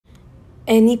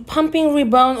Any pumping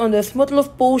rebound on the smooth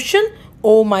love potion?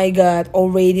 Oh my god,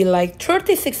 already like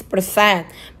 36%.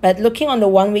 But looking on the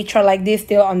 1 week chart like this,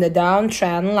 still on the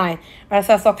downtrend line. As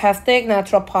a stochastic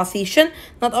natural position,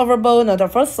 not overbought, not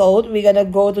oversold. We're gonna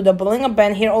go to the bullion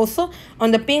band here also.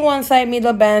 On the pink one side,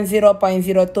 middle band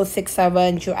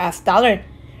 0.0267 US dollar.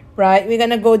 Right, we're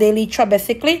gonna go daily chart.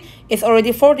 Basically, it's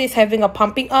already 4 days having a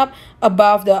pumping up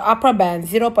above the upper band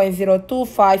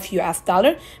 0.025 US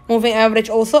dollar. Moving average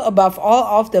also above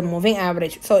all of the moving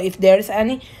average. So if there is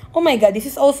any, oh my god, this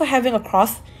is also having a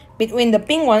cross between the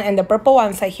pink one and the purple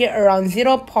one side here around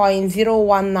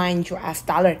 0.019 US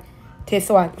dollar. This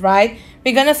one, right?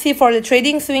 We're gonna see for the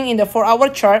trading swing in the 4-hour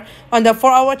chart. On the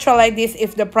 4-hour chart like this,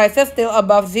 if the price is still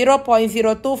above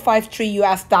 0.0253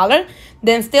 US dollar,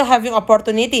 then still having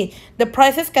opportunity. The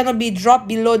prices cannot be dropped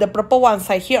below the purple one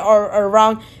side here or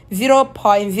around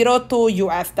 0.02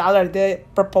 US dollar, the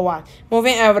purple one.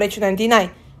 Moving average 99.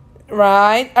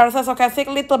 Right, also stochastic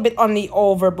little bit on the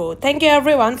overbought. Thank you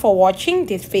everyone for watching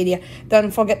this video.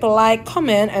 Don't forget to like,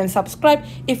 comment and subscribe.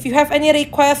 If you have any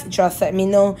requests, just let me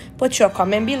know. Put your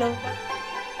comment below.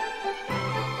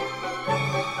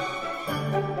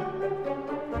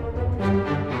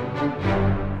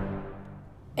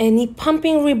 Any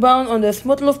pumping rebound on the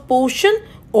smooth love potion?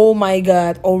 Oh my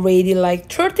god, already like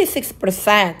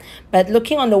 36%. But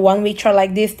looking on the 1 week chart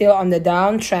like this, still on the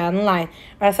downtrend line.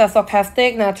 As a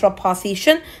stochastic natural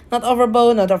position, not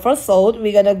overbought, not oversold.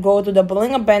 We're gonna go to the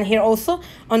bullion band here also.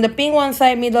 On the pink one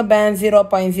side, middle band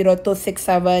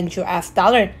 0.0267 US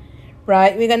dollar.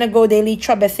 Right, we're gonna go daily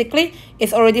chart. Basically,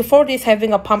 it's already 4 days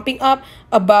having a pumping up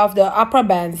above the upper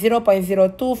band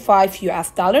 0.025 US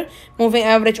dollar. Moving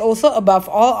average also above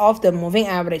all of the moving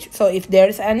average. So if there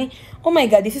is any, oh my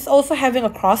god, this is also having a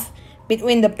cross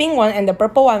between the pink one and the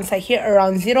purple one side here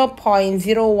around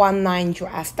 0.019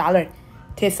 US dollar.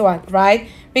 This one, right?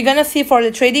 We're gonna see for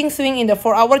the trading swing in the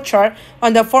 4-hour chart.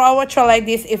 On the 4-hour chart like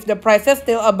this, if the price is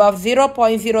still above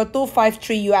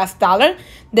 0.0253 US dollar,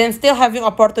 then still having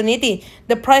opportunity.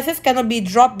 The prices cannot be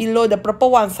dropped below the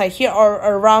purple one side here or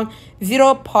around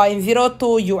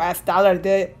 0.02 US dollar,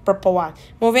 the purple one.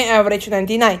 Moving average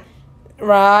 99.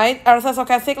 Right, also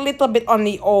stochastic little bit on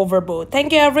the overbought.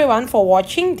 Thank you everyone for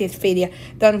watching this video.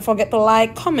 Don't forget to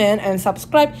like, comment and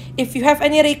subscribe. If you have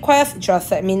any requests,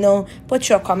 just let me know. Put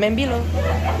your comment below.